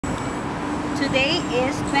Today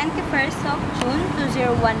is 21st of June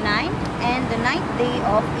 2019 and the 9th day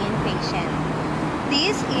of inpatient.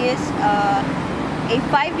 This is a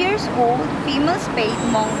 5 years old female spayed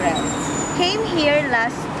mongrel. Came here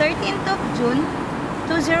last 13th of June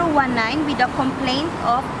 2019 with a complaint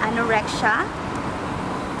of anorexia,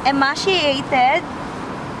 emaciated,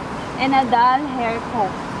 and a dull hair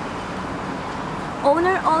coat.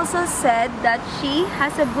 Owner also said that she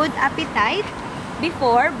has a good appetite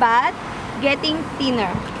before but getting thinner.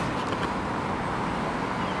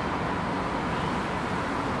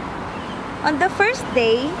 On the first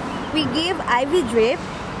day, we give IV drip,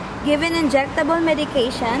 given injectable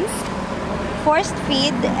medications, forced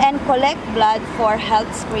feed, and collect blood for health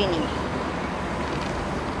screening.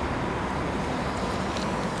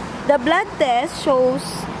 The blood test shows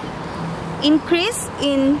increase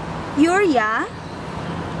in urea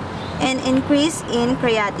and increase in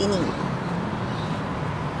creatinine.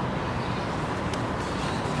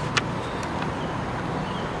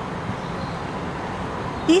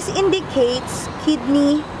 This indicates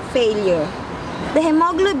kidney failure. The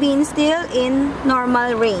hemoglobin still in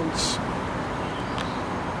normal range.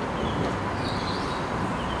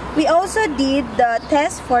 We also did the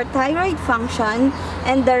test for thyroid function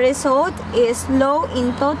and the result is low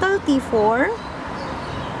in total T4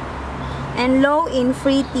 and low in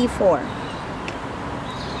free T4.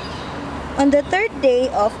 On the third day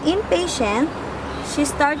of inpatient, she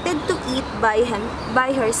started to eat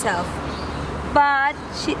by herself. But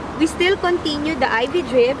we still continue the IV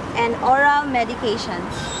drip and oral medications.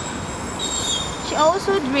 She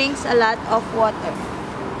also drinks a lot of water.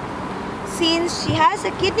 Since she has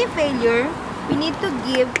a kidney failure, we need to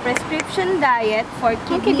give prescription diet for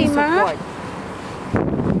kidney support.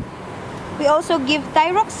 We also give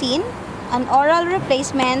Thyroxin, an oral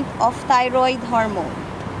replacement of thyroid hormone.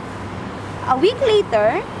 A week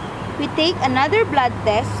later, we take another blood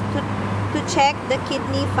test to check the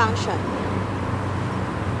kidney function.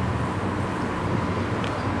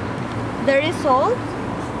 The results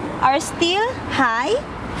are still high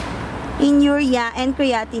in urea and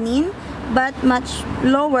creatinine, but much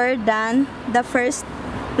lower than the first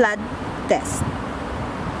blood test.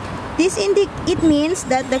 It means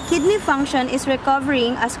that the kidney function is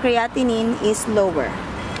recovering as creatinine is lower.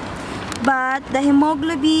 But the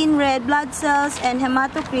hemoglobin, red blood cells, and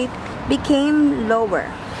hematocrit became lower.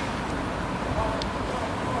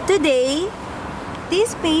 Today,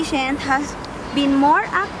 this patient has been more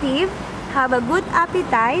active, have a good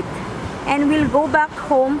appetite, and will go back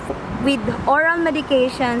home with oral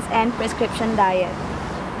medications and prescription diet.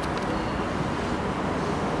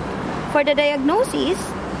 For the diagnosis,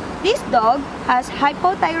 this dog has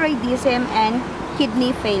hypothyroidism and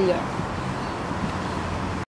kidney failure.